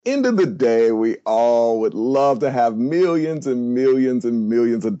End of the day, we all would love to have millions and millions and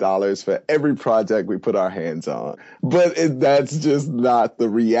millions of dollars for every project we put our hands on. But that's just not the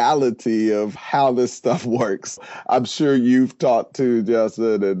reality of how this stuff works. I'm sure you've talked to,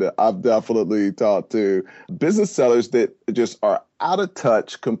 Justin, and I've definitely talked to business sellers that just are out of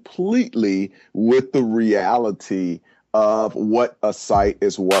touch completely with the reality of what a site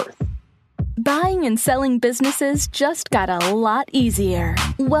is worth. Buying and selling businesses just got a lot easier.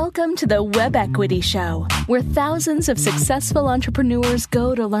 Welcome to the Web Equity Show, where thousands of successful entrepreneurs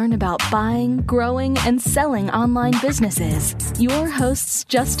go to learn about buying, growing, and selling online businesses. Your hosts,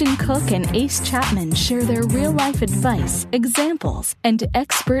 Justin Cook and Ace Chapman, share their real-life advice, examples, and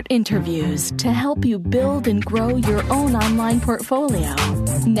expert interviews to help you build and grow your own online portfolio.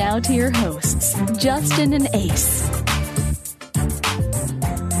 Now to your hosts, Justin and Ace.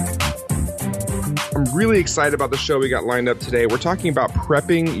 I'm really excited about the show we got lined up today. We're talking about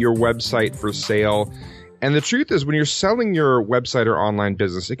prepping your website for sale. And the truth is, when you're selling your website or online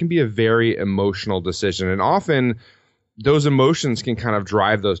business, it can be a very emotional decision. And often those emotions can kind of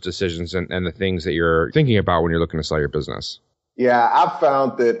drive those decisions and the things that you're thinking about when you're looking to sell your business. Yeah, I've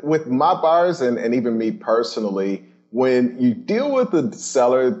found that with my buyers and even me personally, when you deal with a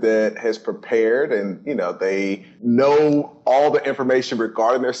seller that has prepared and, they know all the information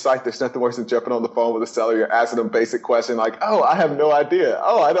regarding their site, there's nothing worse than jumping on the phone with a seller. You're asking them basic questions like, oh, I have no idea.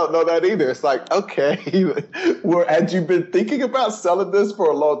 Oh, I don't know that either. It's like, okay, had you been thinking about selling this for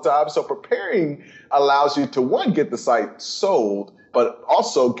a long time? So preparing allows you to, one, get the site sold, but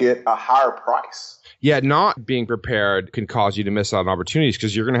also get a higher price. Yeah, not being prepared can cause you to miss out on opportunities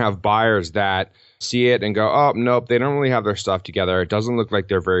because you're going to have buyers that see it and go, oh, nope, they don't really have their stuff together. It doesn't look like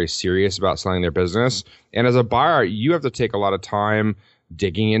they're very serious about selling their business. And as a buyer, you have to take a lot of time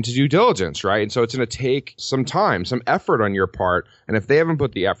digging into due diligence, right? And so it's going to take some time, some effort on your part. And if they haven't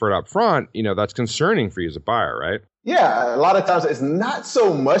put the effort up front, that's concerning for you as a buyer, right? Yeah, a lot of times it's not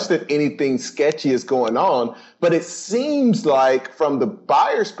so much that anything sketchy is going on, but it seems like from the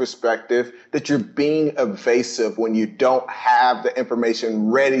buyer's perspective that you're being evasive when you don't have the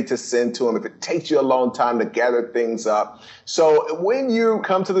information ready to send to them, if it takes you a long time to gather things up. So when you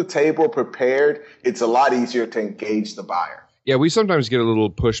come to the table prepared, it's a lot easier to engage the buyer. Yeah, we sometimes get a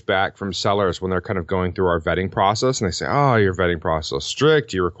little pushback from sellers when they're kind of going through our vetting process and they say, oh, your vetting process is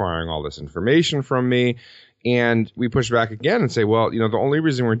strict. You're requiring all this information from me. And we push back again and say, well, the only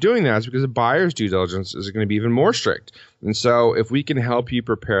reason we're doing that is because the buyer's due diligence is going to be even more strict. And so if we can help you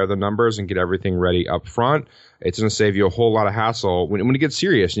prepare the numbers and get everything ready up front, it's going to save you a whole lot of hassle. When it gets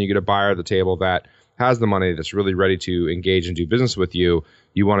serious and you get a buyer at the table that has the money, that's really ready to engage and do business with you,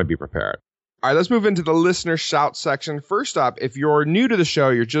 you want to be prepared. All right, let's move into the listener shout section. First up, if you're new to the show,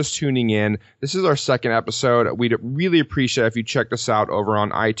 you're just tuning in, this is our second episode. We'd really appreciate if you checked us out over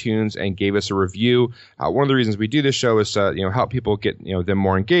on iTunes and gave us a review. One of the reasons we do this show is to help people get them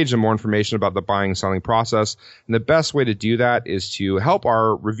more engaged and more information about the buying and selling process. And the best way to do that is to help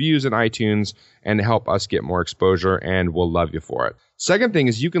our reviews in iTunes and help us get more exposure, and we'll love you for it. Second thing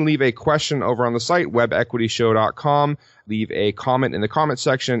is you can leave a question over on the site, webequityshow.com. Leave a comment in the comment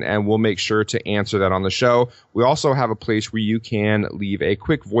section, and we'll make sure to answer that on the show. We also have a place where you can leave a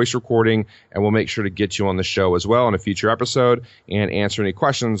quick voice recording, and we'll make sure to get you on the show as well in a future episode and answer any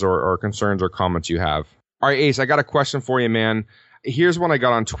questions or concerns or comments you have. All right, Ace, I got a question for you, man. Here's one I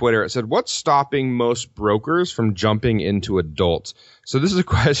got on Twitter. It said, what's stopping most brokers from jumping into adult? So this is a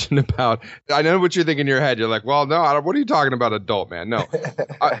question about, I know what you're thinking in your head. You're like, well, no, what are you talking about adult, man? No.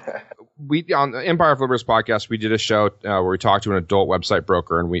 We on the Empire Flippers podcast, we did a show where we talked to an adult website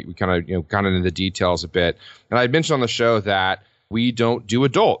broker, and we kind of got into the details a bit. And I mentioned on the show that we don't do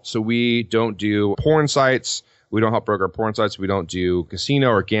adult. So we don't do porn sites. We don't help broker porn sites. We don't do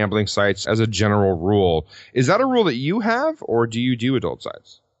casino or gambling sites as a general rule. Is that a rule that you have, or do you do adult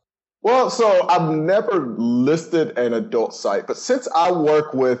sites? Well, so I've never listed an adult site, but since I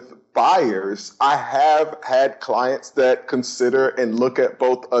work with buyers, I have had clients that consider and look at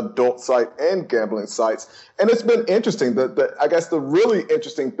both adult site and gambling sites. And it's been interesting. I guess the really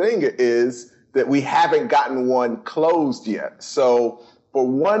interesting thing is that we haven't gotten one closed yet. So for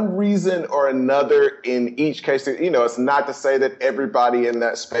one reason or another, in each case, it's not to say that everybody in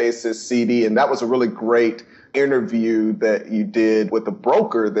that space is seedy. And that was a really great interview that you did with the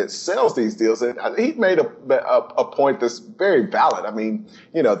broker that sells these deals. And he made a point that's very valid. I mean,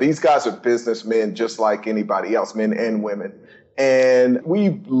 these guys are businessmen just like anybody else, men and women. And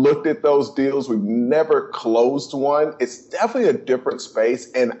we've looked at those deals. We've never closed one. It's definitely a different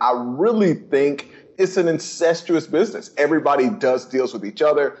space. And I really think it's an incestuous business. Everybody does deals with each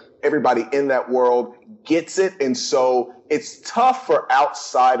other. everybody in that world gets it. And so it's tough for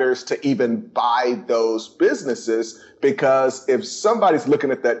outsiders to even buy those businesses, because if somebody's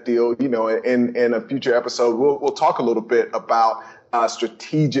looking at that deal, in a future episode, we'll talk a little bit about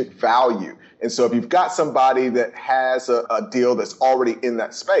strategic value. And so if you've got somebody that has a deal that's already in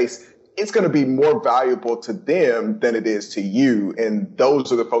that space, it's going to be more valuable to them than it is to you. And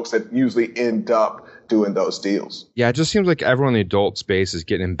those are the folks that usually end up doing those deals. Yeah, it just seems like everyone in the adult space is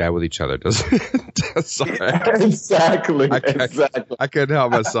getting in bed with each other, doesn't it? Sorry. Exactly. I couldn't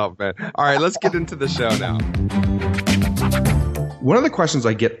help myself, man. All right, let's get into the show now. One of the questions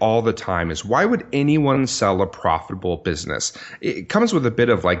I get all the time is, why would anyone sell a profitable business? It comes with a bit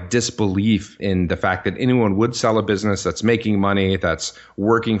of like disbelief in the fact that anyone would sell a business that's making money, that's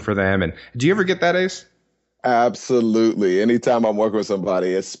working for them. And do you ever get that, Ace? Absolutely. Anytime I'm working with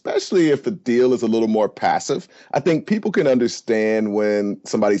somebody, especially if the deal is a little more passive, I think people can understand when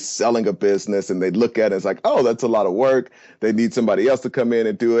somebody's selling a business and they look at it, it's like, oh, that's a lot of work. They need somebody else to come in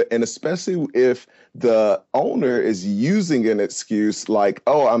and do it. And especially if the owner is using an excuse like,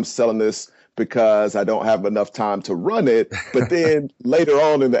 oh, I'm selling this because I don't have enough time to run it. But then later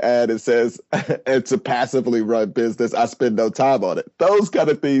on in the ad, it says it's a passively run business. I spend no time on it. Those kind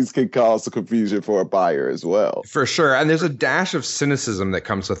of things can cause some confusion for a buyer as well. For sure. And there's a dash of cynicism that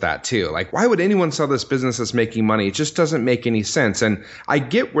comes with that too. Like, why would anyone sell this business that's making money? It just doesn't make any sense. And I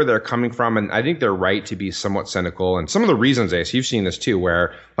get where they're coming from. And I think they're right to be somewhat cynical. And some of the reasons, Ace, you've seen this too,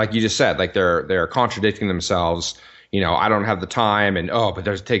 where like you just said, like they're contradicting themselves. I don't have the time, and but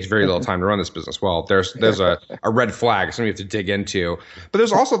it takes very little time to run this business. Well, there's a red flag, something you have to dig into. But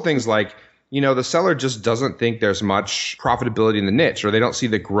there's also things like, the seller just doesn't think there's much profitability in the niche, or they don't see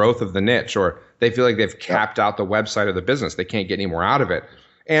the growth of the niche, or they feel like they've capped out the website of the business. They can't get any more out of it.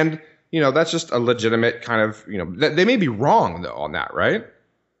 And, that's just a legitimate kind of, they may be wrong though on that, right?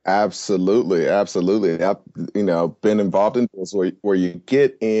 Absolutely. I've, been involved in this where you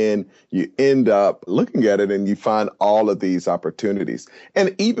get in, you end up looking at it and you find all of these opportunities.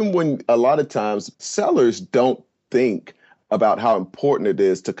 And even when a lot of times sellers don't think about how important it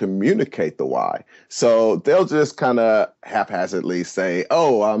is to communicate the why. So they'll just kind of haphazardly say,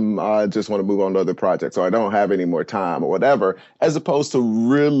 oh, I just want to move on to other projects, or I don't have any more time, or whatever, as opposed to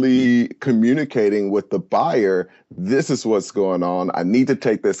really communicating with the buyer, this is what's going on. I need to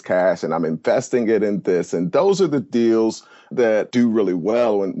take this cash and I'm investing it in this. And those are the deals that do really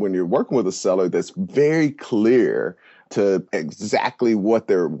well when you're working with a seller that's very clear to exactly what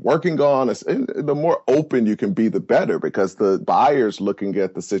they're working on. The more open you can be, the better, because the buyer's looking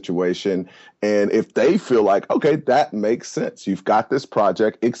at the situation. And if they feel like, okay, that makes sense. You've got this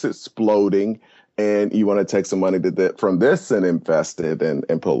project, it's exploding, and you want to take some money from this and invest it and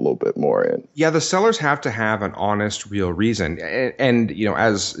put a little bit more in. Yeah, the sellers have to have an honest, real reason. And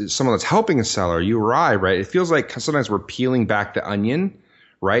as someone that's helping a seller, you or I, right, it feels like sometimes we're peeling back the onion,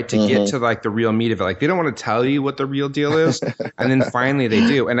 right, to get to like the real meat of it. Like, they don't want to tell you what the real deal is. And then finally they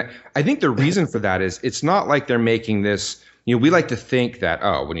do. And I think the reason for that is it's not like they're making this, we like to think that,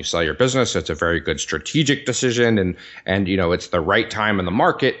 when you sell your business, it's a very good strategic decision and it's the right time in the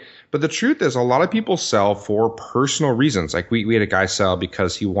market. But the truth is, a lot of people sell for personal reasons. Like we had a guy sell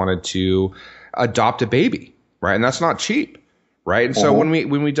because he wanted to adopt a baby, right? And that's not cheap, right? And so when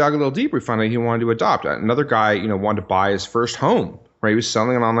we dug a little deeper, we found out he wanted to adopt. Another guy, wanted to buy his first home. Right, he was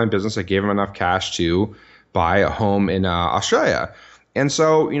selling an online business that gave him enough cash to buy a home in Australia. And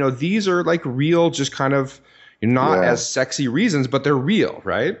so, these are like real, just kind of not as sexy reasons, but they're real,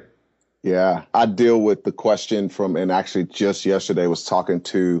 right? Yeah, I deal with the question and actually just yesterday was talking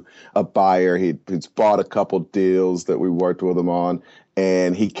to a buyer. He's bought a couple deals that we worked with him on.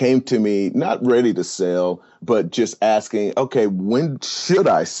 And he came to me not ready to sell, but just asking, okay, when should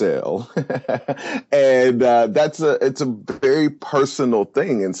I sell? And it's a very personal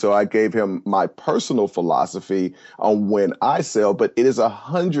thing. And so I gave him my personal philosophy on when I sell, but it is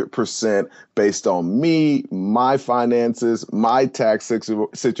 100% based on me, my finances, my tax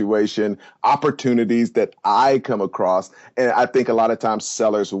situation, opportunities that I come across. And I think a lot of times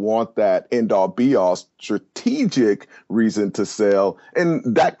sellers want that end all be all strategic reason to sell. And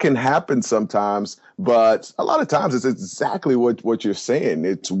that can happen sometimes, but a lot of times it's exactly what you're saying.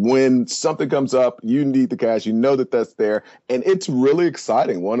 It's when something comes up, you need the cash, that's there. And it's really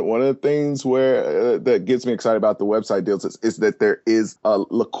exciting. One of the things that gets me excited about the website deals is that there is a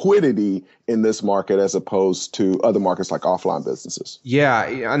liquidity in this market as opposed to other markets like offline businesses. Yeah.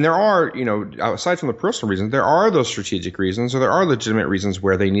 And there are, aside from the personal reasons, there are those strategic reasons, or there are legitimate reasons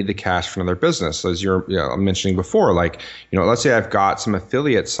where they need the cash for another business. As you're mentioning before, like, let's say I've got some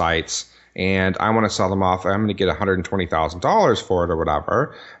affiliate sites and I want to sell them off. I'm going to get $120,000 for it or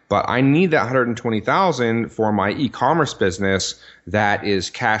whatever. but I need that 120,000 for my e-commerce business that is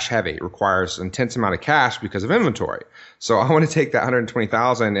cash heavy. It requires an intense amount of cash because of inventory. So I want to take that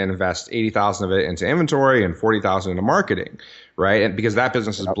 120,000 and invest 80,000 of it into inventory and 40,000 into marketing, right? And because that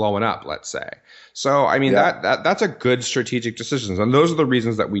business is blowing up, let's say. So, I mean, that's a good strategic decision. And those are the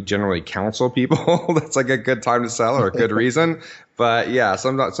reasons that we generally counsel people. That's like a good time to sell or a good reason. But yeah,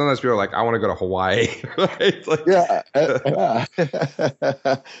 sometimes people are like, I want to go to Hawaii. Right? Like, yeah.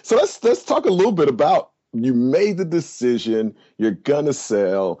 So let's talk a little bit about, you made the decision, you're going to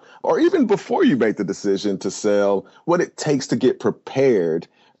sell, or even before you make the decision to sell, what it takes to get prepared.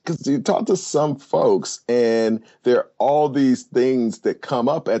 Because you talk to some folks and there are all these things that come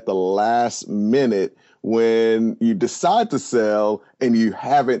up at the last minute when you decide to sell and you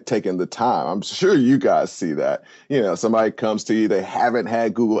haven't taken the time. I'm sure you guys see that. You know, somebody comes to you, they haven't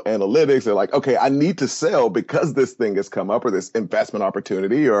had Google Analytics. They're like, okay, I need to sell because this thing has come up, or this investment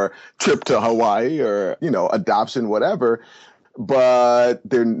opportunity or trip to Hawaii or, you know, adoption, whatever, but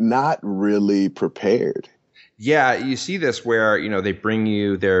they're not really prepared. Yeah, you see this where, you know, they bring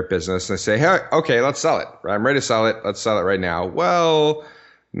you their business and they say, hey, okay, let's sell it. Right? I'm ready to sell it. Let's sell it right now. Well,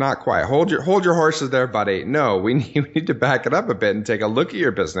 not quite. Hold your horses there, buddy. No, we need to back it up a bit and take a look at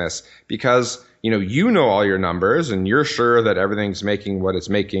your business, because you know all your numbers and you're sure that everything's making what it's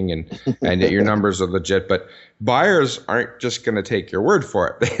making and that your numbers are legit. But buyers aren't just going to take your word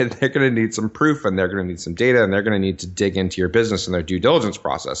for it. They're going to need some proof, and they're going to need some data, and they're going to need to dig into your business and their due diligence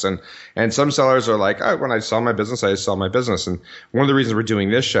process. And some sellers are like, oh, when I sell my business, I just sell my business. And one of the reasons we're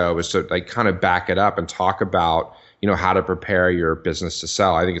doing this show is to like kind of back it up and talk about, you know, how to prepare your business to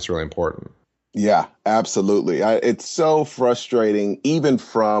sell. I think it's really important. Yeah, absolutely. It's so frustrating, even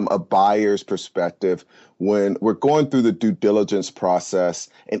from a buyer's perspective, when we're going through the due diligence process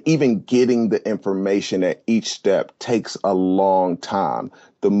and even getting the information at each step takes a long time.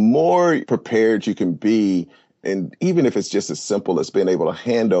 The more prepared you can be, and even if it's just as simple as being able to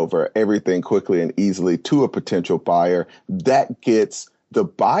hand over everything quickly and easily to a potential buyer, that gets the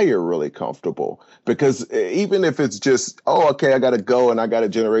buyer really comfortable. Because even if it's just, oh, okay, I got to go and I got to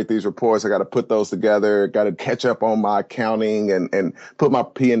generate these reports, I got to put those together, got to catch up on my accounting and put my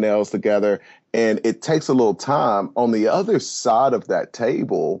P&Ls together, and it takes a little time. On the other side of that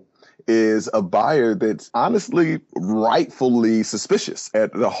table is a buyer that's honestly rightfully suspicious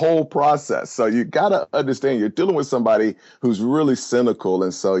at the whole process. So you got to understand you're dealing with somebody who's really cynical.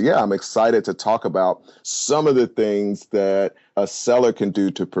 And so, yeah, I'm excited to talk about some of the things that a seller can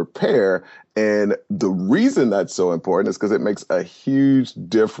do to prepare. And the reason that's so important is because it makes a huge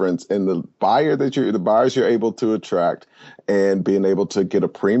difference in the buyers you're able to attract and being able to get a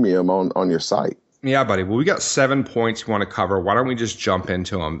premium on your site. Yeah, buddy. Well, we got 7 points we want to cover. Why don't we just jump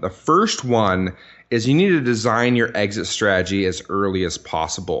into them? The first one is you need to design your exit strategy as early as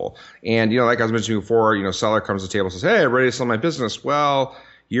possible. And, you know, like I was mentioning before, you know, seller comes to the table and says, hey, I'm ready to sell my business. Well,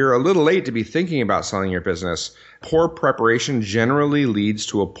 you're a little late to be thinking about selling your business. Poor preparation generally leads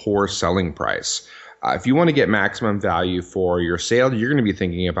to a poor selling price. If you want to get maximum value for your sale, you're going to be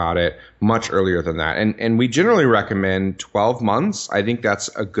thinking about it much earlier than that. And we generally recommend 12 months. I think that's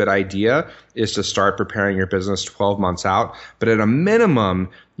a good idea, is to start preparing your business 12 months out. But at a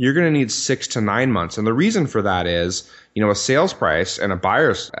minimum, you're going to need 6 to 9 months. And the reason for that is, you know, a sales price and a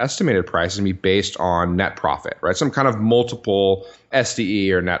buyer's estimated price is going to be based on net profit, right? Some kind of multiple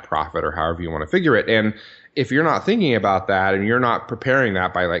SDE or net profit, or however you want to figure it. And if you're not thinking about that and you're not preparing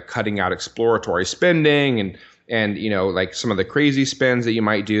that by like cutting out exploratory spending and you know, like some of the crazy spends that you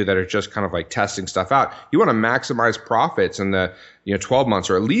might do that are just kind of like testing stuff out, you want to maximize profits in the, you know, 12 months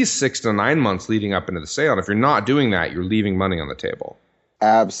or at least 6 to 9 months leading up into the sale. And if you're not doing that, you're leaving money on the table.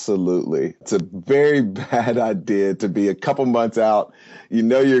 Absolutely. It's a very bad idea to be a couple months out. You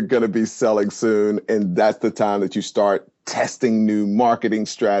know you're going to be selling soon, and that's the time that you start testing new marketing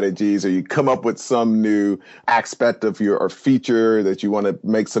strategies, or you come up with some new aspect of your or feature that you want to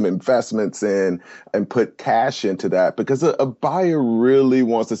make some investments in and put cash into that, because a buyer really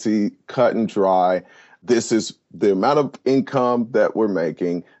wants to see cut and dry. This is the amount of income that we're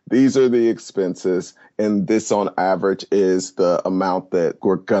making. These are the expenses. And this on average is the amount that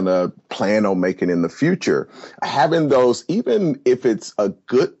we're going to plan on making in the future. Having those, even if it's a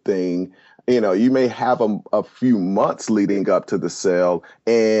good thing, you know, you may have a few months leading up to the sale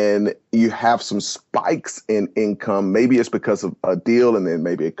and you have some spikes in income. Maybe it's because of a deal, and then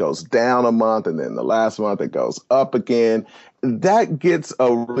maybe it goes down a month, and then the last month it goes up again. that gets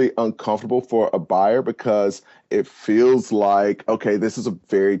really uncomfortable for a buyer because it feels like, okay, this is a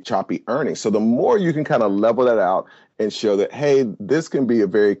very choppy earning. So the more you can kind of level that out and show that, hey, this can be a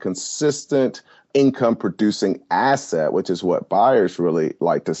very consistent income producing asset, which is what buyers really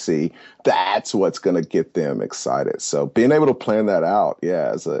like to see, that's what's going to get them excited. So being able to plan that out,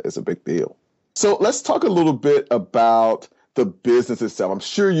 yeah, is a big deal. So let's talk a little bit about the business itself. I'm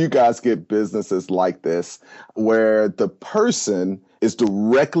sure you guys get businesses like this where the person is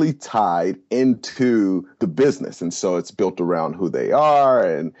directly tied into the business. And so it's built around who they are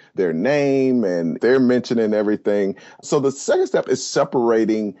and their name and they're mentioning everything. So the second step is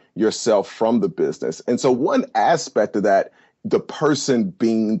separating yourself from the business. And so one aspect of that, the person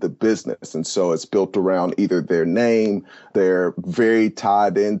being the business. And so it's built around either their name, they're very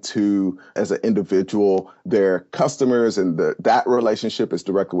tied into, as an individual, their customers, and that relationship is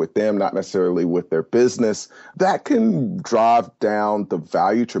directly with them, not necessarily with their business. That can drive down the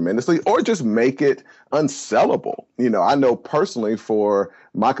value tremendously or just make it unsellable. I know personally for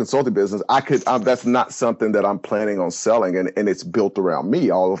my consulting business, that's not something that I'm planning on selling, and it's built around me.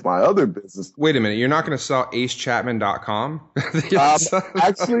 All of my other business. Wait a minute, you're not going to sell AceChapman.com? I'm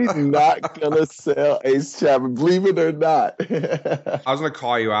actually not going to sell Ace Chapman, believe it or not. I was going to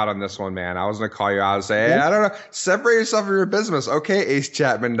call you out on this one, man. I was going to call you out and say, hey, I don't know, separate yourself from your business. Okay,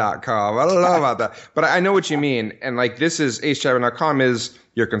 AceChapman.com. I don't know about that, but I know what you mean. And like, this is AceChapman.com is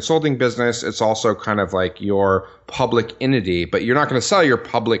your consulting business. It's also kind of like your public entity, but you're not going to sell your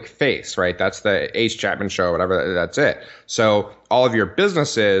public face, right? That's the Ace Chapman Show, whatever. That's it. So all of your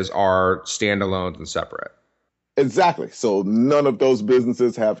businesses are standalones and separate. Exactly. So none of those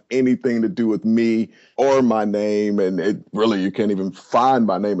businesses have anything to do with me or my name. And you can't even find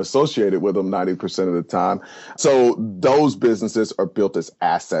my name associated with them 90% of the time. So those businesses are built as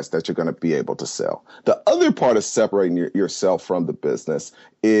assets that you're going to be able to sell. The other part of separating yourself from the business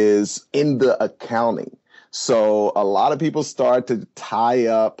is in the accounting. So a lot of people start to tie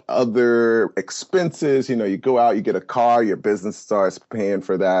up other expenses. You go out, you get a car, your business starts paying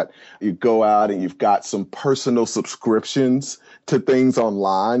for that. You go out and you've got some personal subscriptions to things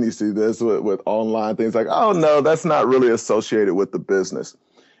online. You see this with online things like, oh, no, that's not really associated with the business.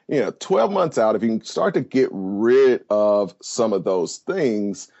 12 months out, if you can start to get rid of some of those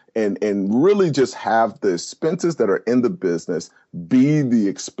things and really just have the expenses that are in the business be the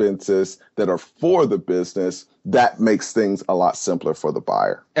expenses that are for the business, that makes things a lot simpler for the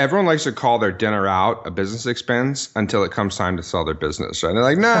buyer. Everyone likes to call their dinner out a business expense until it comes time to sell their business. Right? And they're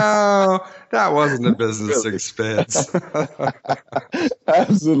like, no, that wasn't a business expense.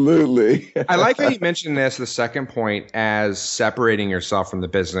 Absolutely. I like how you mentioned this, the second point, as separating yourself from the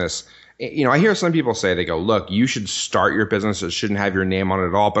business. I hear some people say, they go, look, you should start your business. It shouldn't have your name on it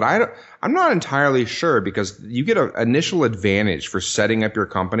at all. But I'm not entirely sure, because you get an initial advantage for setting up your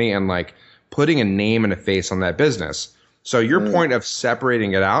company and like putting a name and a face on that business. So your point of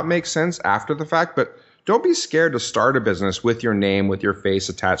separating it out makes sense after the fact, but don't be scared to start a business with your name, with your face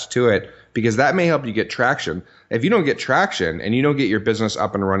attached to it, because that may help you get traction. If you don't get traction and you don't get your business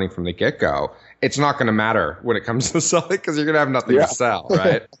up and running from the get-go, it's not going to matter when it comes to selling, because you're going to have nothing to sell,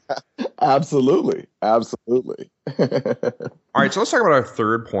 right? Absolutely. Absolutely. All right, so let's talk about our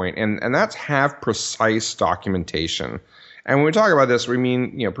third point, and that's have precise documentation. And when we talk about this, we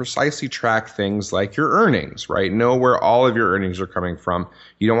mean, precisely track things like your earnings, right? Know where all of your earnings are coming from.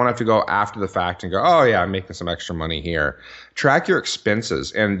 You don't want to have to go after the fact and go, oh yeah, I'm making some extra money here. Track your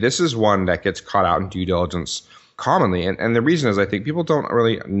expenses. And this is one that gets caught out in due diligence commonly. And the reason is, I think people don't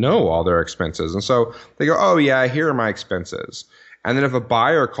really know all their expenses. And so they go, oh yeah, here are my expenses. And then if a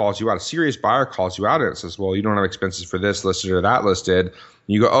buyer calls you out, a serious buyer calls you out and says, well, you don't have expenses for this listed or that listed.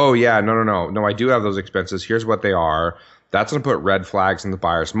 You go, oh yeah, no, I do have those expenses. Here's what they are. That's going to put red flags in the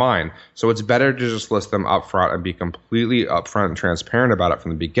buyer's mind. So it's better to just list them up front and be completely upfront and transparent about it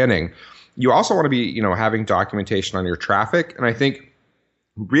from the beginning. You also want to be, having documentation on your traffic. And I think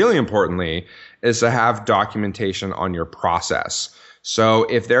really importantly is to have documentation on your process. So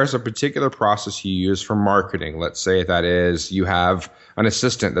if there's a particular process you use for marketing, let's say that is you have an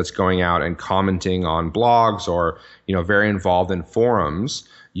assistant that's going out and commenting on blogs or, very involved in forums,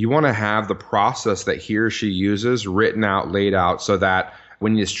 you want to have the process that he or she uses written out, laid out, so that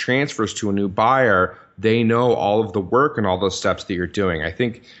when this transfers to a new buyer, they know all of the work and all those steps that you're doing. I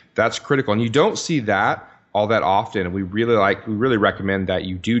think that's critical. And you don't see that all that often. And we really recommend that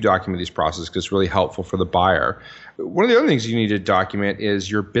you do document these processes, because it's really helpful for the buyer. One of the other things you need to document is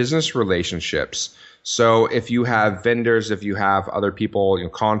your business relationships. So if you have vendors, if you have other people,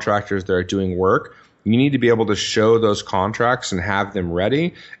 contractors that are doing work, you need to be able to show those contracts and have them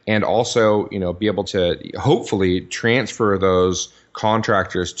ready, and also, be able to hopefully transfer those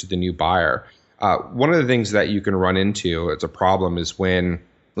contractors to the new buyer. One of the things that you can run into as a problem is when,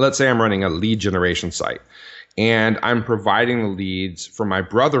 let's say I'm running a lead generation site and I'm providing the leads for my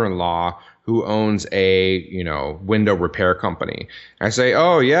brother-in-law who owns a, window repair company. I say,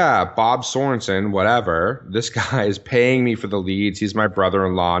 oh yeah, Bob Sorensen, whatever. This guy is paying me for the leads. He's my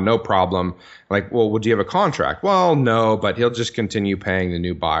brother-in-law. No problem. Like, well, would you have a contract? Well, no, but he'll just continue paying the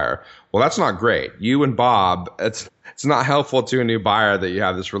new buyer. Well, that's not great. You and Bob, it's not helpful to a new buyer that you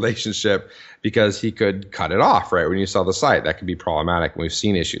have this relationship, because he could cut it off, right? When you sell the site, that could be problematic. And we've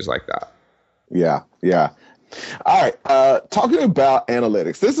seen issues like that. Yeah. All right. Talking about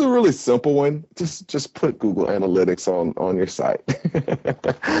analytics, this is a really simple one. Just put Google Analytics on your site.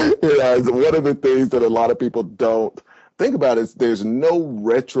 One of the things that a lot of people don't think about is there's no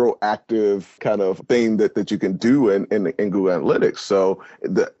retroactive kind of thing that you can do in Google Analytics. So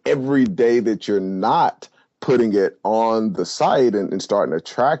every day that you're not putting it on the site and starting to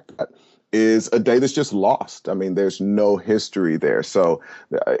track that is a day that's just lost. I mean, there's no history there. So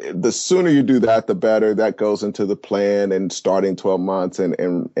the sooner you do that, the better. That goes into the plan and starting 12 months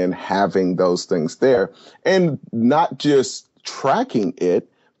and having those things there, and not just tracking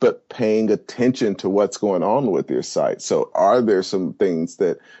it, but paying attention to what's going on with your site. So are there some things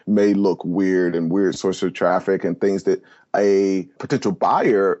that may look weird and weird source of traffic and things that a potential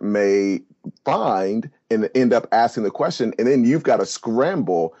buyer may find and end up asking the question, and then you've got to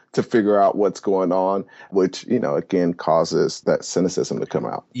scramble to figure out what's going on, which, again, causes that cynicism to come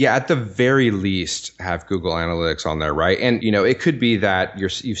out. Yeah, at the very least, have Google Analytics on there, right? And, it could be that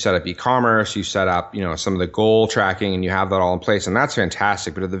you've set up e-commerce, you've set up, some of the goal tracking, and you have that all in place, and that's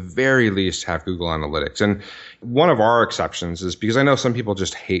fantastic. But at the very least, have Google Analytics. And one of our exceptions is because I know some people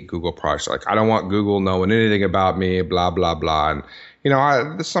just hate Google products. Like, I don't want Google knowing anything about me, blah, blah, blah. And,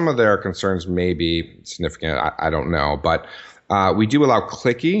 some of their concerns may be significant. I don't know. But we do allow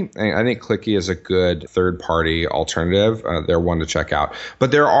Clicky. And I think Clicky is a good third-party alternative. They're one to check out. But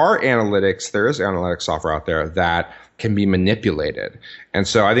there is analytics software out there that can be manipulated. And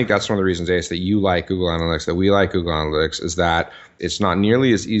so I think that's one of the reasons, Ace, that you like Google Analytics, that we like Google Analytics, is that it's not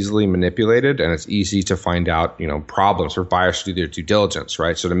nearly as easily manipulated, and it's easy to find out, problems for buyers to do their due diligence,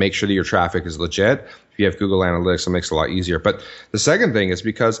 right? So to make sure that your traffic is legit, if you have Google Analytics, it makes it a lot easier. But the second thing is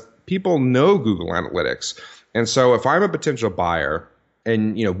because people know Google Analytics. And so if I'm a potential buyer,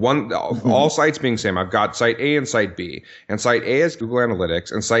 and all sites being the same, I've got site A and site B, and site A has Google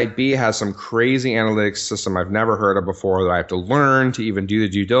Analytics, and site B has some crazy analytics system I've never heard of before that I have to learn to even do the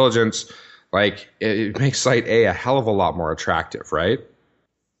due diligence. Like, it makes site A a hell of a lot more attractive, right?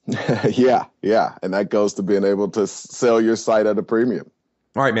 Yeah. And that goes to being able to sell your site at a premium.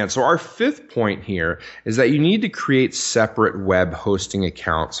 All right, man. So our fifth point here is that you need to create separate web hosting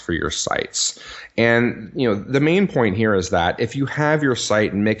accounts for your sites. And, the main point here is that if you have your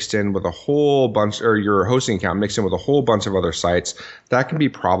site mixed in with a whole bunch, or your hosting account mixed in with a whole bunch of other sites, that can be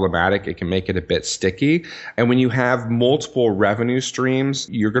problematic. It can make it a bit sticky. And when you have multiple revenue streams,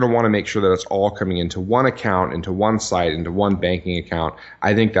 you're going to want to make sure that it's all coming into one account, into one site, into one banking account.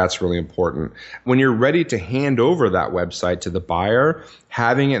 I think that's really important. When you're ready to hand over that website to the buyer,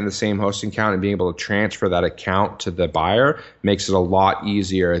 having it in the same hosting account and being able to transfer that account to the buyer makes it a lot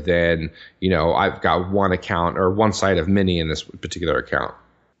easier than, I've got one account or one site of many in this particular account.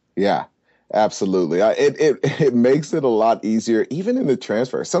 Yeah, absolutely. It makes it a lot easier, even in the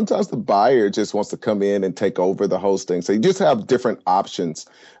transfer. Sometimes the buyer just wants to come in and take over the hosting. So you just have different options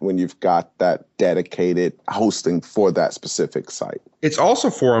when you've got that dedicated hosting for that specific site. It's also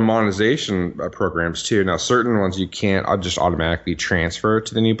for monetization programs too. Now, certain ones you can't just automatically transfer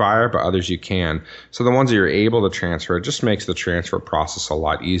to the new buyer, but others you can. So the ones that you're able to transfer, it just makes the transfer process a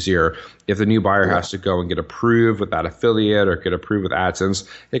lot easier. If the new buyer has to go and get approved with that affiliate or get approved with AdSense,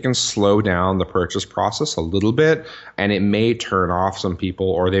 it can slow down the purchase process a little bit, and it may turn off some people,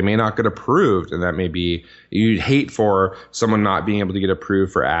 or they may not get approved. And that may be, you'd hate for someone not being able to get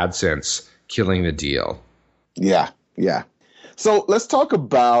approved for AdSense, killing the deal. Yeah. So let's talk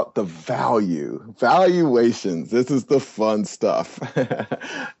about the valuations. This is the fun stuff.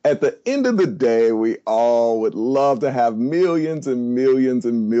 At the end of the day, we all would love to have millions and millions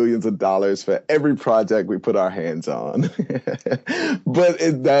and millions of dollars for every project we put our hands on. But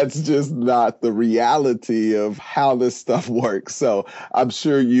that's just not the reality of how this stuff works. So I'm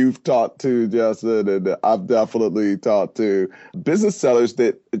sure you've talked to, Justin, and I've definitely talked to business sellers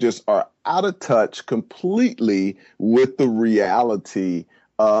that just are out of touch completely with the reality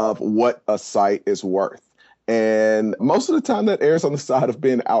of what a site is worth. And most of the time that errs on the side of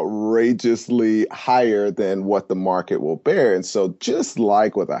being outrageously higher than what the market will bear. And so just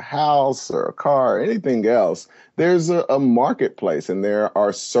like with a house or a car or anything else, there's a marketplace, and there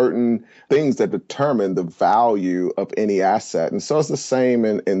are certain things that determine the value of any asset. And so it's the same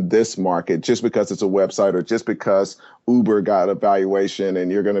in this market. Just because it's a website or just because Uber got a valuation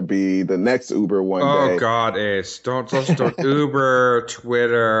and you're going to be the next Uber one day. Oh God, Ace! Don't Uber,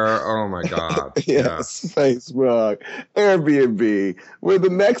 Twitter. Oh my God. Yes, yeah. Facebook, Airbnb. We're the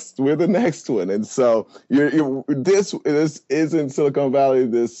next one, and so this is in Silicon Valley.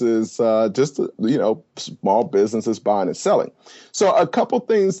 This is just small businesses buying and selling. So a couple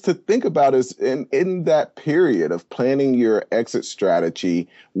things to think about is in that period of planning your exit strategy,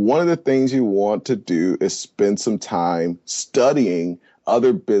 one of the things you want to do is spend some time studying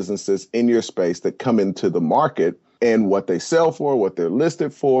other businesses in your space that come into the market and what they sell for, what they're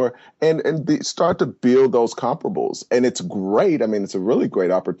listed for, and start to build those comparables. And it's great. I mean, it's a really great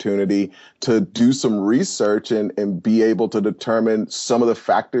opportunity to do some research and be able to determine some of the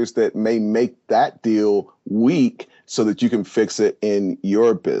factors that may make that deal weak so that you can fix it in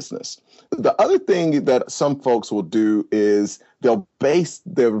your business. The other thing that some folks will do is they'll base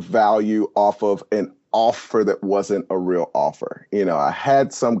their value off of an offer that wasn't a real offer. I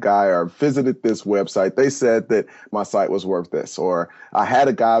had some guy or visited this website. They said that my site was worth this, or I had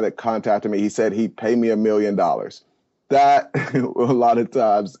a guy that contacted me. He said he'd pay me $1 million. That a lot of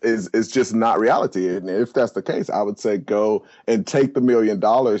times is just not reality. And if that's the case, I would say go and take the $1 million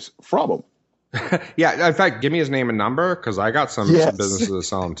from him. Yeah. In fact, give me his name and number, because I got some businesses to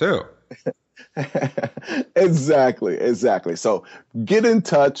sell him too. Exactly. So get in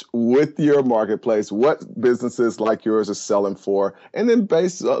touch with your marketplace, what businesses like yours are selling for, and then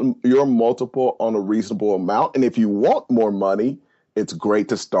base your multiple on a reasonable amount. And if you want more money, it's great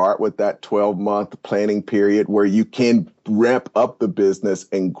to start with that 12-month planning period where you can ramp up the business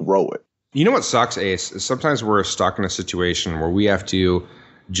and grow it. You know what sucks, Ace, is sometimes we're stuck in a situation where we have to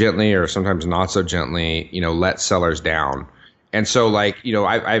gently, or sometimes not so gently, let sellers down. And so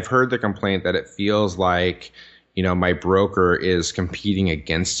I've heard the complaint that it feels like, my broker is competing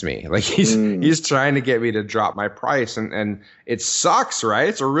against me. Like he's trying to get me to drop my price, and it sucks, right?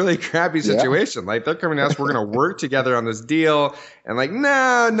 It's a really crappy situation. Yeah. Like they're coming to us, we're going to work together on this deal, and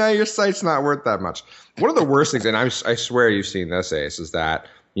no, your site's not worth that much. One of the worst things, and I swear you've seen this, Ace, is that,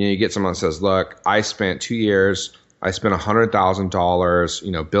 you get someone that says, look, I spent 2 years, I spent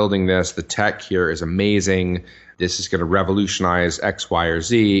 $100,000, building this. The tech here is amazing. This is going to revolutionize X, Y, or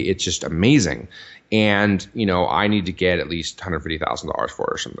Z. It's just amazing. And, I need to get at least $150,000 for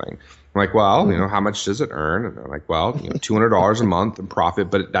it or something. I'm like, well, how much does it earn? And they're like, well, $200 a month in profit,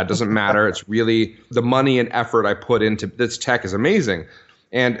 but that doesn't matter. It's really the money and effort I put into this tech is amazing.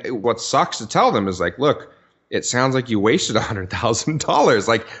 And what sucks to tell them is like, look, it sounds like you wasted $100,000.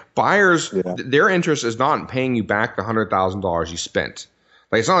 Like buyers, their interest is not in paying you back the $100,000 you spent.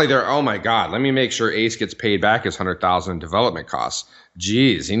 Like it's not like they're, oh my God, let me make sure Ace gets paid back his $100,000 in development costs.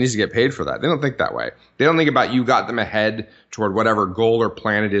 Geez, he needs to get paid for that. They don't think that way. They don't think about you got them ahead toward whatever goal or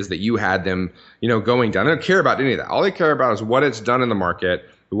plan it is that you had them, going down. They don't care about any of that. All they care about is what it's done in the market,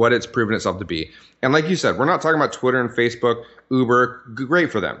 what it's proven itself to be. And like you said, we're not talking about Twitter and Facebook, Uber. Great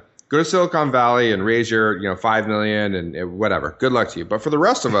for them. Go to Silicon Valley and raise your, $5 million and whatever. Good luck to you. But for the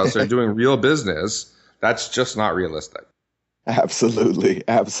rest of us that are doing real business, that's just not realistic. Absolutely.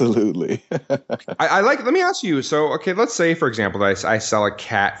 Let me ask you. So, okay, let's say, for example, that I sell a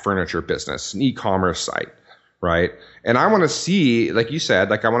cat furniture business, an e-commerce site, right? And I want to see, like you said,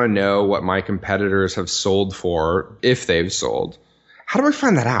 I want to know what my competitors have sold for, if they've sold. How do I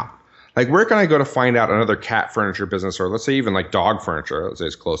find that out? Like, where can I go to find out another cat furniture business, or let's say even like dog furniture? Let's say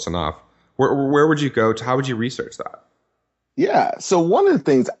it's close enough. Where would you go to? How would you research that? Yeah. So one of the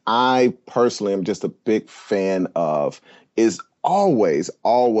things I personally am just a big fan of is always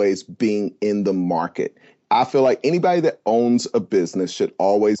being in the market. I feel like anybody that owns a business should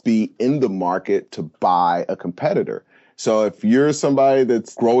always be in the market to buy a competitor. So if you're somebody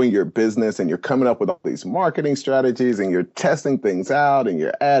that's growing your business and you're coming up with all these marketing strategies and you're testing things out and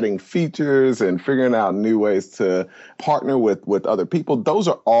you're adding features and figuring out new ways to partner with other people, those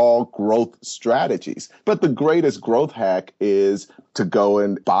are all growth strategies. But the greatest growth hack is to go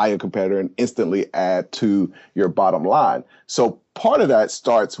and buy a competitor and instantly add to your bottom line. So part of that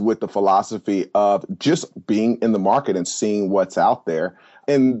starts with the philosophy of just being in the market and seeing what's out there.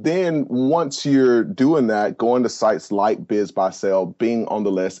 And then once you're doing that, going to sites like BizBuySell, being on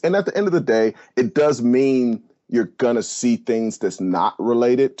the list. And at the end of the day, it does mean you're going to see things that's not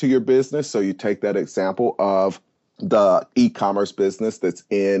related to your business. So you take that example of the e-commerce business that's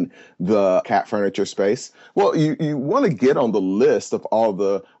in the cat furniture space, well, you want to get on the list of all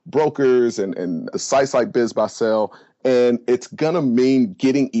the brokers and the sites like BizBuySell. And it's going to mean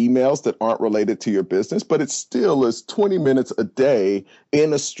getting emails that aren't related to your business, but it still is 20 minutes a day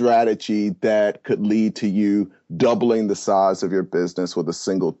in a strategy that could lead to you doubling the size of your business with a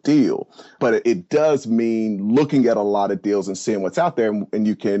single deal. But it does mean looking at a lot of deals and seeing what's out there, and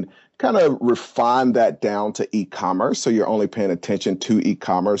you can kind of refine that down to e-commerce. So you're only paying attention to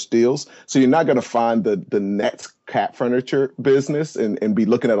e-commerce deals. So you're not going to find the next cat furniture business and be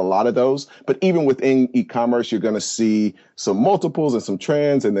looking at a lot of those. But even within e-commerce, you're going to see some multiples and some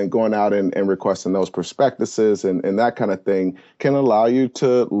trends, and then going out and requesting those prospectuses and that kind of thing can allow you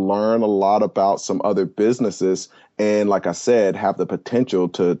to learn a lot about some other businesses. And like I said, have the potential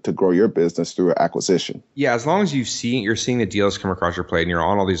to grow your business through acquisition. Yeah, as long as you're seeing the deals come across your plate and you're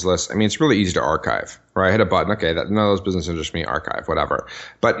on all these lists, I mean, it's really easy to archive, right? Hit a button. Okay, none of those businesses interest me, archive, whatever.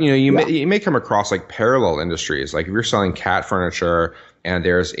 But, you may come across like parallel industries. Like if you're selling cat furniture and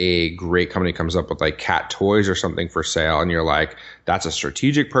there's a great company comes up with like cat toys or something for sale, and you're like, that's a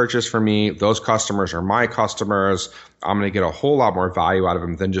strategic purchase for me. Those customers are my customers. I'm going to get a whole lot more value out of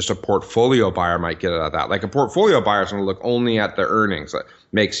them than just a portfolio buyer might get out of that. Like a portfolio buyer is going to look only at the earnings that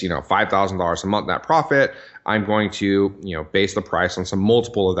makes, $5,000 a month net profit. I'm going to, base the price on some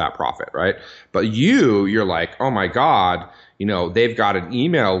multiple of that profit, right? But you're like, oh my God, they've got an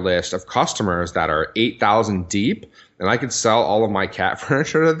email list of customers that are 8,000 deep, and I could sell all of my cat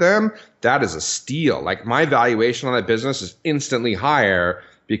furniture to them. That is a steal. Like my valuation on that business is instantly higher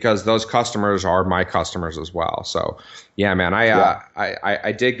because those customers are my customers as well. So yeah, man,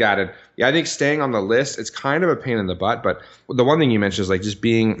 I dig that. And yeah, I think staying on the list, it's kind of a pain in the butt, but the one thing you mentioned is like just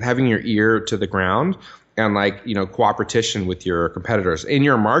having your ear to the ground and cooperation with your competitors. In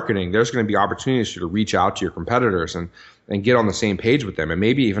your marketing, there's going to be opportunities for you to reach out to your competitors and get on the same page with them and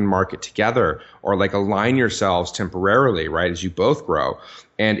maybe even market together or like align yourselves temporarily, right, as you both grow.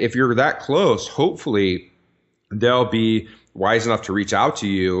 And if you're that close, hopefully they'll be wise enough to reach out to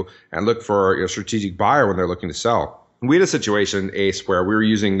you and look for a strategic buyer when they're looking to sell. We had a situation, Ace, where we were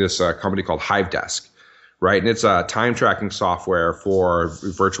using this company called Hivedesk, right? And it's a time tracking software for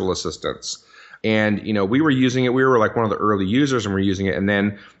virtual assistants. And, we were using it. We were like one of the early users and we're using it. And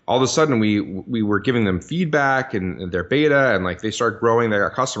then all of a sudden we were giving them feedback and their beta, and like they started growing. They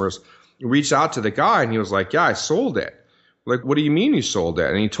got customers. We reached out to the guy and he was like, yeah, I sold it. Like, what do you mean you sold it?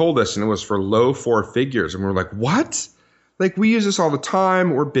 And he told us, and it was for low 4 figures. And we were like, what? Like, we use this all the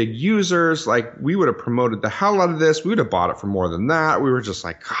time. We're big users. Like, we would have promoted the hell out of this. We would have bought it for more than that. We were just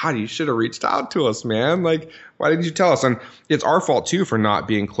like, God, you should have reached out to us, man. Like, why didn't you tell us? And it's our fault, too, for not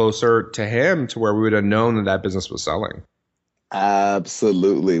being closer to him to where we would have known that business was selling.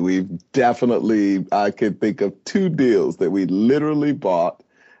 Absolutely. I could think of 2 deals that we literally bought.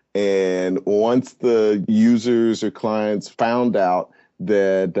 And once the users or clients found out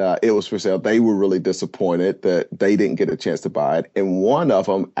that it was for sale, they were really disappointed that they didn't get a chance to buy it. And one of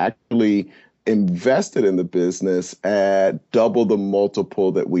them actually invested in the business at double the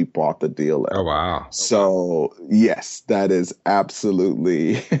multiple that we bought the deal at. Oh, wow. So, yes, that is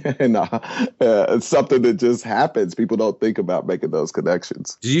absolutely something that just happens. People don't think about making those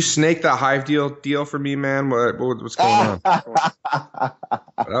connections. Did you snake that Hive deal for me, man? What's going on?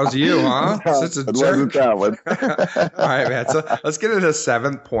 That was you, huh? Such a jerk. That one. All right, man. So let's get into the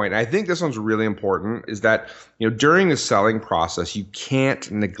 7th point. I think this one's really important, is that during the selling process, you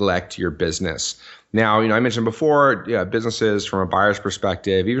can't neglect your business. Now, I mentioned before, businesses from a buyer's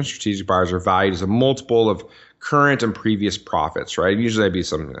perspective, even strategic buyers, are valued as a multiple of current and previous profits, right? Usually that'd be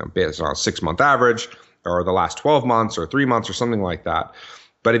some based on a 6-month average or the last 12 months or 3 months or something like that.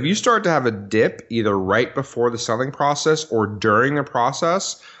 But if you start to have a dip either right before the selling process or during the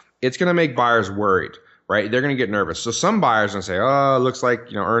process, it's going to make buyers worried, right? They're going to get nervous. So some buyers are going to say, oh, it looks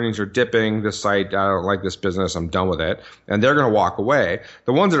like, earnings are dipping. This site, I don't like this business. I'm done with it. And they're going to walk away.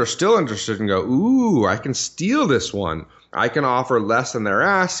 The ones that are still interested and go, ooh, I can steal this one. I can offer less than they're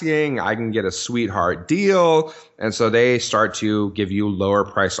asking. I can get a sweetheart deal. And so they start to give you lower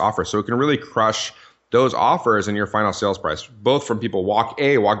price offers. So it can really crush those offers in your final sales price, both from people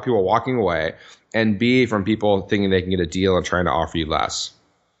walking away, and B, from people thinking they can get a deal and trying to offer you less.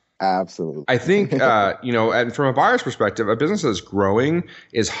 Absolutely. I think, and from a buyer's perspective, a business that's growing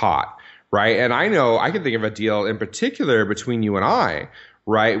is hot, right? And I know I can think of a deal in particular between you and I,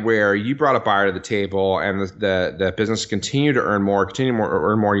 right, where you brought a buyer to the table and the business continued to earn more.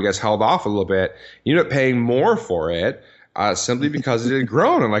 You guys held off a little bit. You ended up paying more for it simply because it had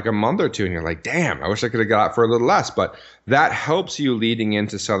grown in like a month or two. And you're like, damn, I wish I could have got it for a little less. But that helps you leading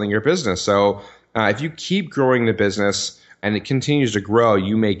into selling your business. So if you keep growing the business and it continues to grow,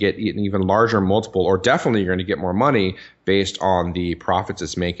 you may get an even larger multiple, or definitely you're going to get more money based on the profits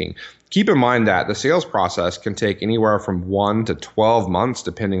it's making. Keep in mind that the sales process can take anywhere from 1 to 12 months,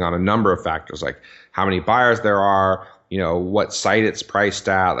 depending on a number of factors, like how many buyers there are, what site it's priced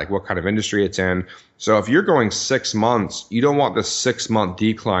at, like what kind of industry it's in. So if you're going 6 months, you don't want this 6-month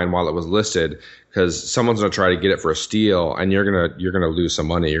decline while it was listed, because someone's going to try to get it for a steal, and you're going to lose some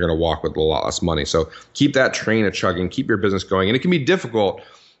money. You're going to walk with a lot less money. So keep that train a chugging, keep your business going. And it can be difficult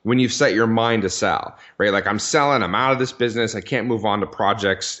when you've set your mind to sell, right? Like, I'm selling, I'm out of this business, I can't move on to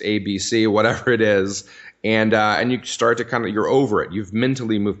projects A, B, C, whatever it is. And you start to you're over it. You've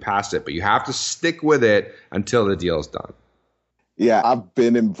mentally moved past it, but you have to stick with it until the deal is done. Yeah, I've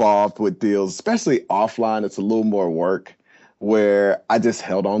been involved with deals, especially offline. It's a little more work, where I just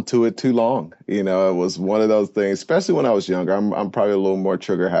held on to it too long. It was one of those things, especially when I was younger. I'm probably a little more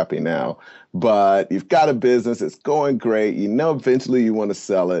trigger happy now, but you've got a business, it's going great. Eventually you want to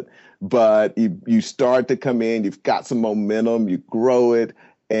sell it, but you start to come in, you've got some momentum, you grow it,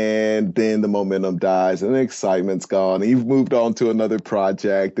 and then the momentum dies and the excitement's gone and you've moved on to another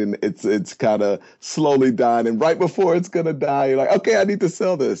project and it's kind of slowly dying. And right before it's going to die, you're like, okay, I need to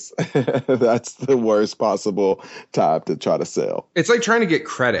sell this. That's the worst possible time to try to sell. It's like trying to get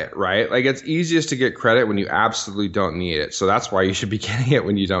credit, right? Like, it's easiest to get credit when you absolutely don't need it. So that's why you should be getting it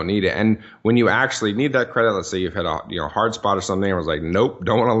when you don't need it. And when you actually need that credit, let's say you've had a hard spot or something, and was like, nope,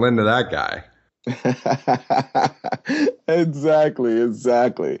 don't want to lend to that guy. Exactly.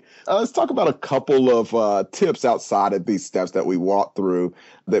 Let's talk about a couple of tips outside of these steps that we walked through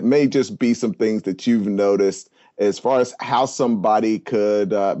that may just be some things that you've noticed as far as how somebody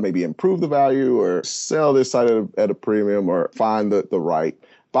could maybe improve the value or sell their site at a premium or find the right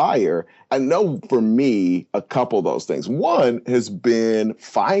buyer. I know for me, a couple of those things. One has been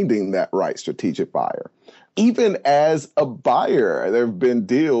finding that right strategic buyer. Even as a buyer, there have been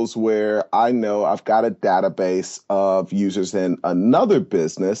deals where I know I've got a database of users in another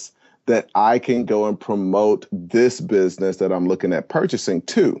business that I can go and promote this business that I'm looking at purchasing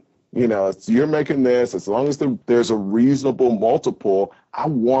to. You're making this, as long as there's a reasonable multiple, I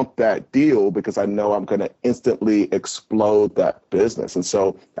want that deal because I know I'm going to instantly explode that business. And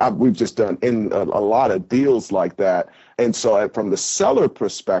so we've just done in a lot of deals like that. And so from the seller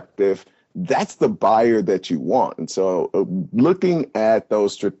perspective, that's the buyer that you want. And so looking at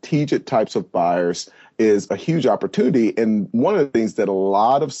those strategic types of buyers is a huge opportunity. And one of the things that a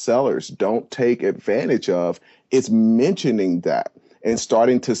lot of sellers don't take advantage of is mentioning that and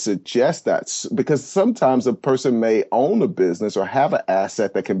starting to suggest that, because sometimes a person may own a business or have an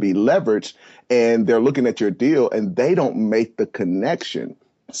asset that can be leveraged and they're looking at your deal and they don't make the connection.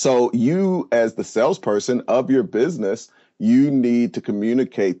 So you, as the salesperson of your business, you need to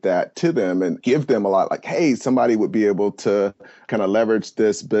communicate that to them and give them a lot, like, hey, somebody would be able to kind of leverage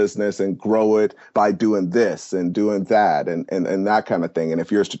this business and grow it by doing this and doing that and that kind of thing. And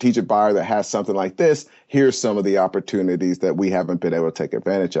if you're a strategic buyer that has something like this, here's some of the opportunities that we haven't been able to take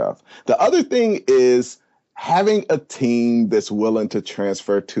advantage of. The other thing is having a team that's willing to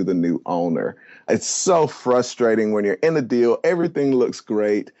transfer to the new owner. It's so frustrating when you're in a deal, everything looks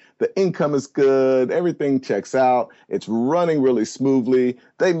great. The income is good. Everything checks out. It's running really smoothly.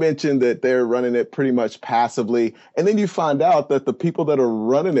 They mentioned that they're running it pretty much passively. And then you find out that the people that are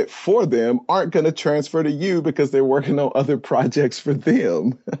running it for them aren't going to transfer to you because they're working on other projects for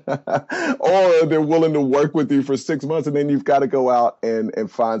them. Or they're willing to work with you for 6 months and then you've got to go out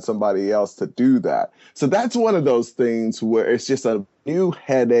and find somebody else to do that. So that's one of those things where it's just a new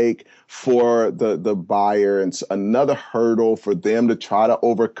headache for the buyer and another hurdle for them to try to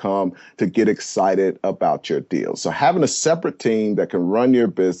overcome to get excited about your deal. So having a separate team that can run your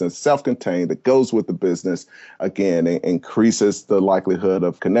business, self-contained, that goes with the business, again, it increases the likelihood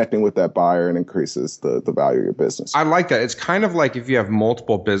of connecting with that buyer and increases the value of your business. I like that. It's kind of like if you have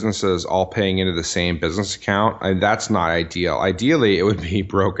multiple businesses all paying into the same business account, and that's not ideal. Ideally, it would be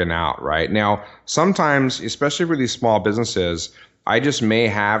broken out, right? Now, sometimes, especially for these small businesses, I just may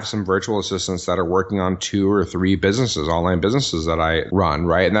have some virtual assistants that are working on 2 or 3 businesses, online businesses that I run,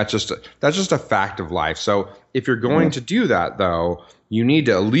 right? And that's just a fact of life. So if you're going to do that, though, you need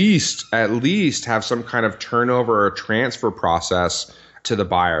to at least have some kind of turnover or transfer process to the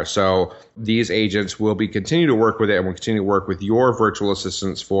buyer. So these agents will continue to work with it and will continue to work with your virtual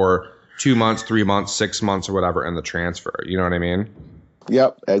assistants for 2 months, 3 months, 6 months, or whatever in the transfer. You know what I mean?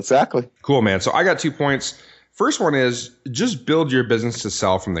 Yep, exactly. Cool, man. So I got 2 points. First one is just build your business to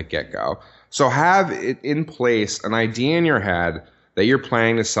sell from the get-go. So have it in place, an idea in your head that you're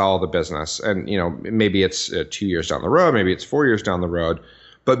planning to sell the business. And, maybe it's 2 years down the road, maybe it's 4 years down the road.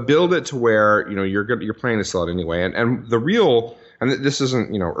 but build it to where, you're planning to sell it anyway. And this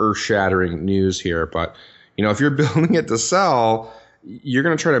isn't, earth-shattering news here, but, if you're building it to sell, you're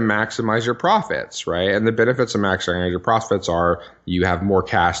going to try to maximize your profits, right? And the benefits of maximizing your profits are you have more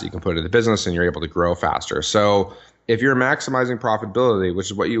cash that you can put into the business and you're able to grow faster. So if you're maximizing profitability, which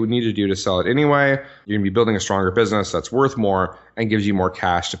is what you would need to do to sell it anyway, you're going to be building a stronger business that's worth more and gives you more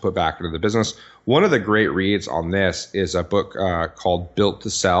cash to put back into the business. One of the great reads on this is a book called Built to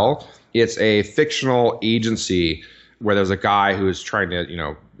Sell. It's a fictional agency where there's a guy who's trying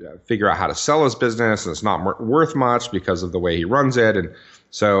to, figure out how to sell his business, and it's not worth much because of the way he runs it. And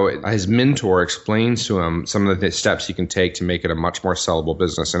so his mentor explains to him some of the steps he can take to make it a much more sellable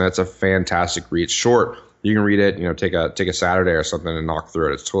business. And it's a fantastic read. It's short. You can read it, take a Saturday or something and knock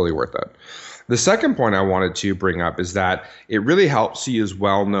through it. It's totally worth it. The second point I wanted to bring up is that it really helps to use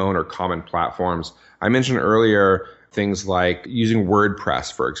well-known or common platforms. I mentioned earlier things like using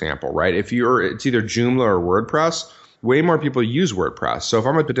WordPress, for example, right? It's either Joomla or WordPress. Way more people use WordPress. So if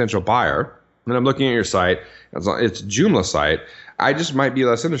I'm a potential buyer and I'm looking at your site, it's a Joomla site, I just might be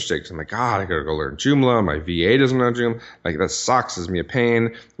less interested because I'm like, God, I got to go learn Joomla. My VA doesn't know Joomla. Like, that sucks. It's me a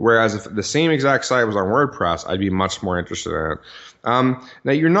pain. Whereas if the same exact site was on WordPress, I'd be much more interested in it.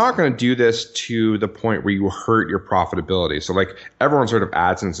 Now, you're not going to do this to the point where you hurt your profitability. So like everyone's heard of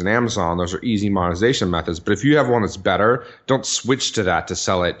AdSense and Amazon. Those are easy monetization methods. But if you have one that's better, don't switch to that to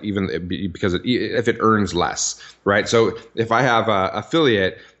sell it, even because if it earns less, right? So if I have an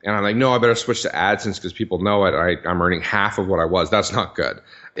affiliate and I'm like, no, I better switch to AdSense because people know it, I'm earning half of what I was. That's not good.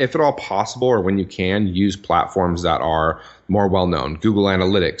 If at all possible, or when you can, use platforms that are more well-known. Google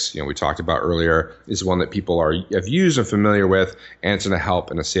Analytics, we talked about earlier, is one that people have used and familiar with, and it's going to help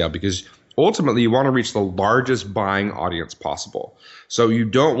in a sale because ultimately you want to reach the largest buying audience possible. So you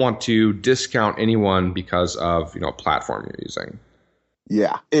don't want to discount anyone because of, platform you're using.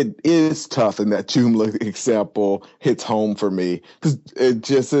 Yeah, it is tough, and that Joomla example hits home for me because it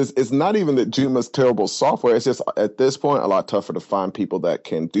just is. It's not even that Joomla's terrible software. It's just at this point a lot tougher to find people that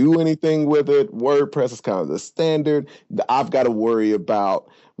can do anything with it. WordPress is kind of the standard. I've got to worry about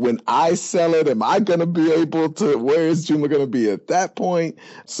when I sell it. Am I going to be able to? Where is Joomla going to be at that point?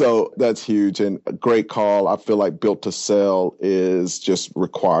 So that's huge and a great call. I feel like Built to Sell is just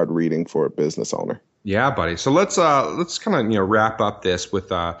required reading for a business owner. Yeah, buddy. So let's kind of wrap up this with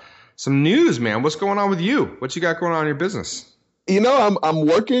some news, man. What's going on with you? What you got going on in your business? I'm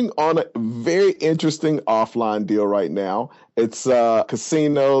working on a very interesting offline deal right now. It's a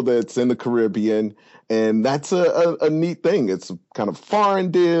casino that's in the Caribbean, and that's a neat thing. It's a kind of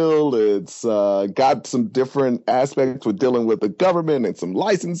foreign deal. It's got some different aspects with dealing with the government and some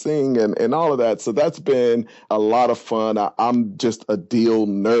licensing and all of that. So that's been a lot of fun. I'm just a deal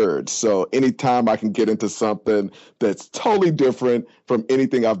nerd. So anytime I can get into something that's totally different from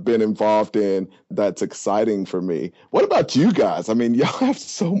anything I've been involved in, that's exciting for me. What about you guys? I mean, y'all have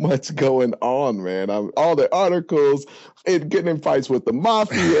so much going on, man. All the articles, getting in fights with the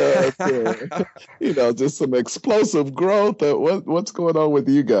mafia, just some explosive growth. What's going on with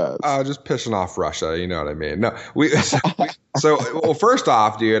you guys? Just pissing off Russia. You know what I mean? No, well, first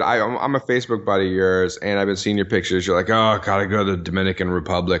off, dude, I'm a Facebook buddy of yours, and I've been seeing your pictures. You're like, oh, gotta go to the Dominican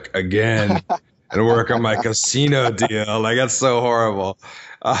Republic again and work on my casino deal. Like, that's so horrible.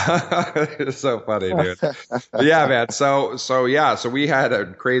 It's so funny, dude. But yeah, man. So we had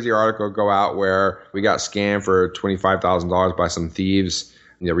a crazy article go out where we got scammed for $25,000 by some thieves.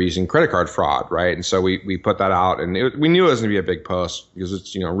 They were using credit card fraud, right? And so we put that out, and we knew it was going to be a big post because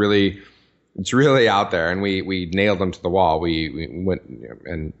it's it's really out there, and we nailed them to the wall. We went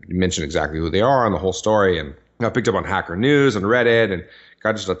and mentioned exactly who they are and the whole story, and got picked up on Hacker News and Reddit, and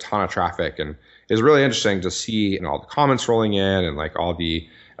got just a ton of traffic. And it was really interesting to see all the comments rolling in and like all the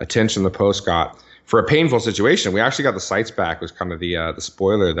attention the post got for a painful situation. We actually got the sites back, was kind of the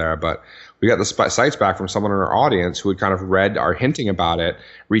spoiler there, but we got the sites back from someone in our audience who had kind of read our hinting about it,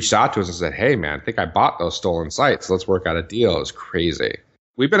 reached out to us and said, hey man, I think I bought those stolen sites. Let's work out a deal. It was crazy.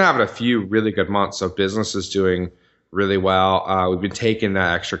 We've been having a few really good months. So business is doing really well. We've been taking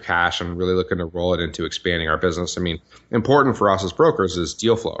that extra cash and really looking to roll it into expanding our business. I mean, important for us as brokers is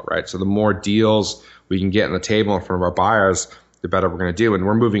deal flow, right? So the more deals we can get on the table in front of our buyers, the better we're going to do. And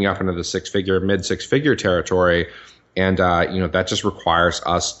we're moving up into the mid six figure territory. And, that just requires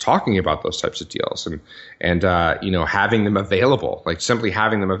us talking about those types of deals and having them available. Like simply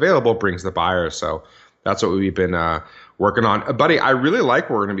having them available brings the buyers. So that's what we've been working on. Buddy, I really like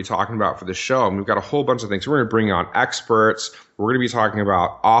what we're going to be talking about for the show. And we've got a whole bunch of things. We're going to bring on experts. We're going to be talking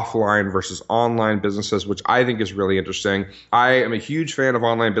about offline versus online businesses, which I think is really interesting. I am a huge fan of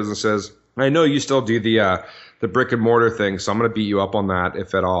online businesses. I know you still do the brick and mortar thing, so I'm going to beat you up on that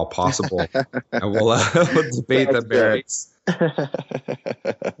if at all possible. And we'll debate the merits.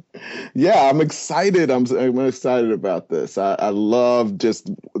 Yeah, I'm excited. I'm excited about this. I love just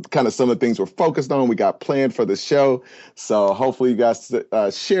kind of some of the things we're focused on. We got planned for the show. So hopefully you guys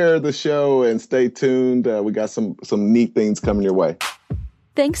share the show and stay tuned. We got some neat things coming your way.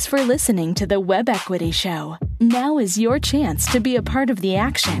 Thanks for listening to the Web Equity Show. Now is your chance to be a part of the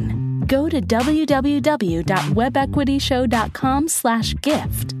action. Go to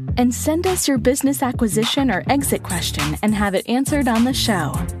www.webequityshow.com/gift and send us your business acquisition or exit question and have it answered on the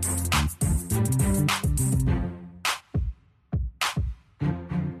show.